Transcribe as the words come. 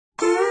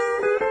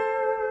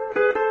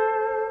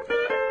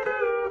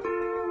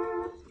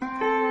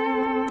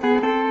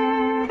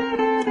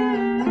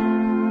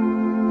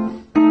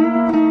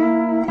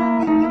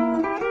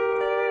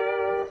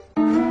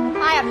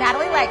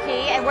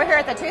here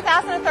at the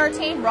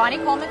 2013 Ronnie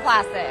Coleman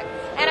Classic.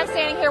 And I'm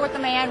standing here with the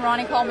man,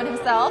 Ronnie Coleman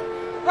himself.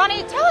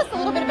 Ronnie, tell us a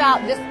little bit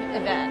about this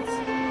event.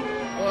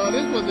 Well,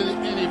 this was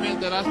an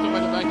event that I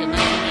started back in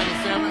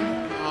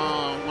 1997.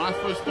 When I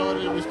first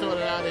started, we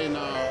started out in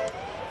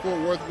Fort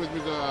Worth, which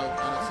was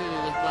a city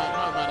that's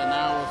probably about an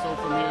hour or so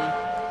from here.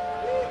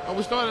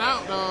 We started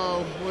out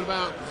with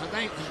about,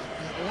 I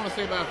want to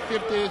say about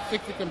 50,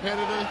 60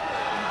 competitors.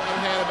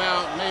 We had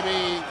about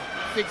maybe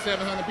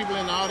 600-700 people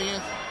in the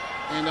audience.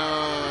 And,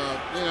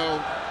 you know,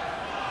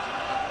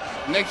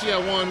 next year I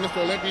won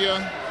Mr.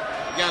 Olympia,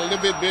 got a little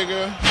bit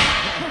bigger,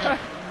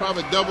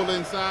 probably doubled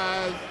in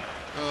size.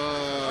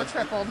 Or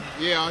tripled.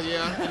 Yeah.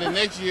 And then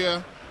next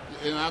year,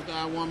 and after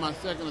I won my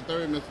second or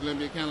third Mr.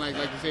 Olympia, kind of like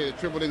you said, it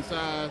tripled in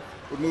size.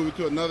 We moved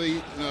to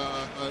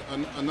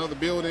another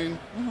building.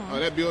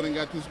 That building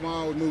got too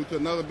small. We moved to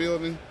another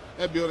building.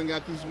 That building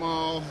got too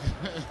small.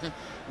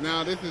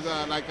 Now this is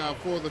like our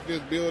fourth or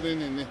fifth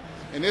building,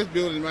 and this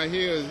building right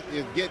here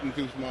is getting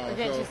too small. It's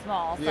getting too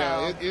small.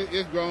 Yeah,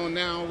 it's grown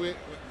now.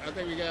 I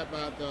think we got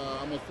about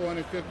almost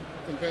 450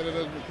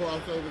 competitors with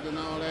crossovers and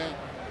all that.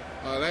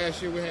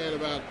 Last year we had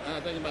about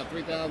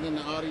 3,000 in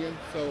the audience.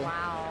 So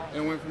wow.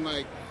 It went from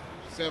like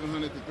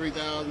 700 to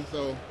 3,000.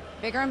 So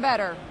bigger and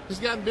better. It's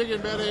gotten bigger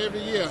and better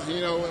every year.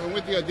 You know, and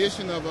with the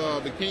addition of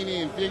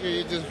bikini and figure,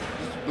 it's just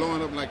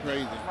blowing up like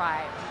crazy.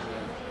 Right.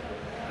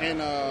 Yeah. And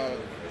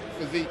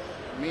physique,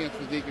 men's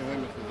physique and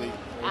women's physique.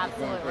 So absolutely. It's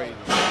going crazy.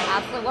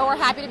 Absolutely. Well, we're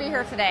happy to be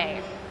here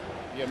today.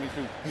 Yeah, me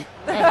too.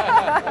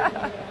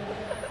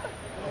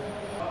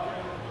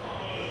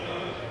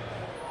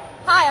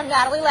 Hi, I'm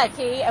Natalie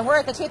Ledke, and we're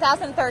at the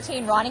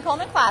 2013 Ronnie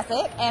Coleman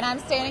Classic, and I'm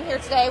standing here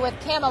today with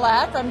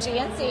Kamala from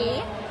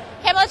GNC.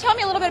 Kamala, tell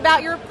me a little bit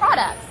about your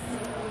products.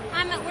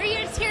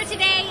 We're just here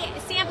today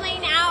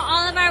sampling out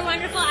all of our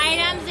wonderful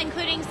items,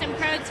 including some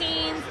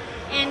proteins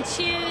and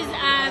chews,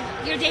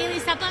 your daily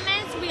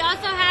supplements. We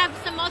also have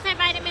some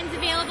multivitamins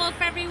available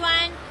for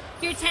everyone,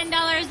 your $10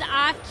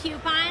 off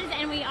coupons,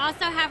 and we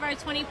also have our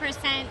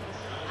 20%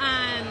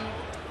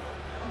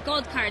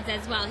 gold cards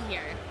as well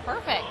here.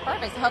 Perfect.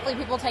 So hopefully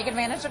people take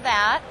advantage of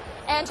that.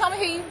 And tell me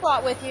who you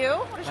brought with you.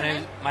 What is your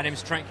name? My name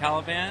is Trent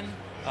Calavan.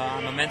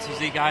 I'm a men's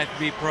physique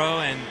IFBB pro,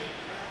 and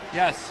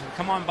yes,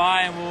 come on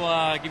by and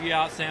we'll give you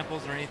out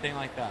samples or anything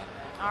like that.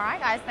 All right,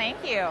 guys. Thank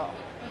you.